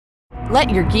Let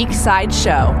your geek side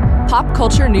show. Pop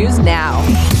culture news now.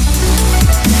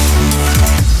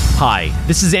 Hi,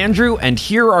 this is Andrew, and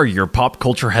here are your pop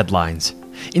culture headlines.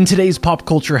 In today's pop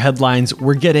culture headlines,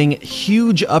 we're getting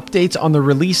huge updates on the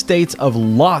release dates of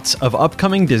lots of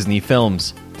upcoming Disney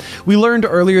films. We learned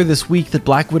earlier this week that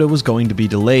Black Widow was going to be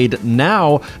delayed.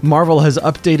 Now, Marvel has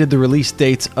updated the release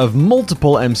dates of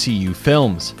multiple MCU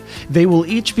films. They will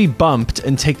each be bumped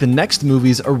and take the next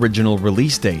movie's original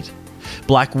release date.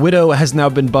 Black Widow has now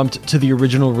been bumped to the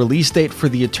original release date for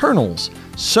The Eternals.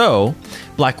 So,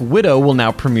 Black Widow will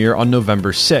now premiere on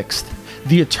November 6th.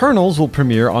 The Eternals will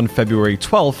premiere on February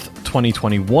 12th,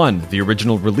 2021, the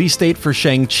original release date for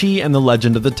Shang-Chi and the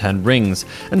Legend of the Ten Rings,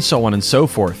 and so on and so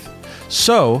forth.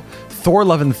 So, Thor: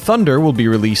 Love and Thunder will be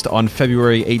released on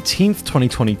February 18th,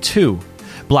 2022.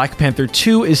 Black Panther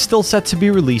 2 is still set to be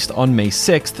released on May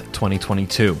 6th,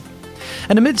 2022.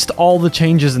 And amidst all the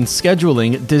changes in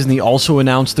scheduling, Disney also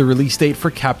announced the release date for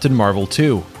Captain Marvel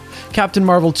 2. Captain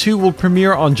Marvel 2 will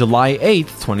premiere on July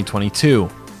 8th, 2022.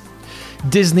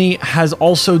 Disney has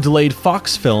also delayed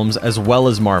Fox films as well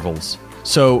as Marvel's.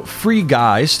 So, Free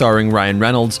Guy, starring Ryan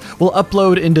Reynolds, will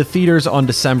upload into theaters on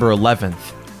December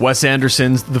 11th. Wes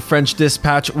Anderson's The French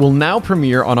Dispatch will now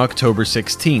premiere on October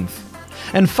 16th.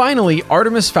 And finally,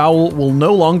 Artemis Fowl will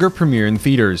no longer premiere in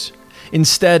theaters.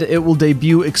 Instead, it will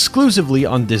debut exclusively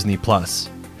on Disney+.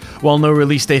 While no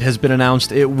release date has been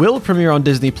announced, it will premiere on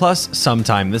Disney+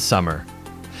 sometime this summer.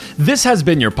 This has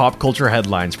been your Pop Culture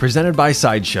Headlines, presented by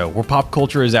Sideshow, where pop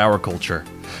culture is our culture.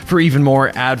 For even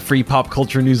more ad-free pop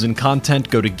culture news and content,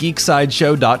 go to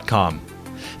geeksideshow.com.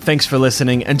 Thanks for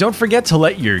listening, and don't forget to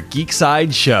let your geek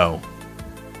side show.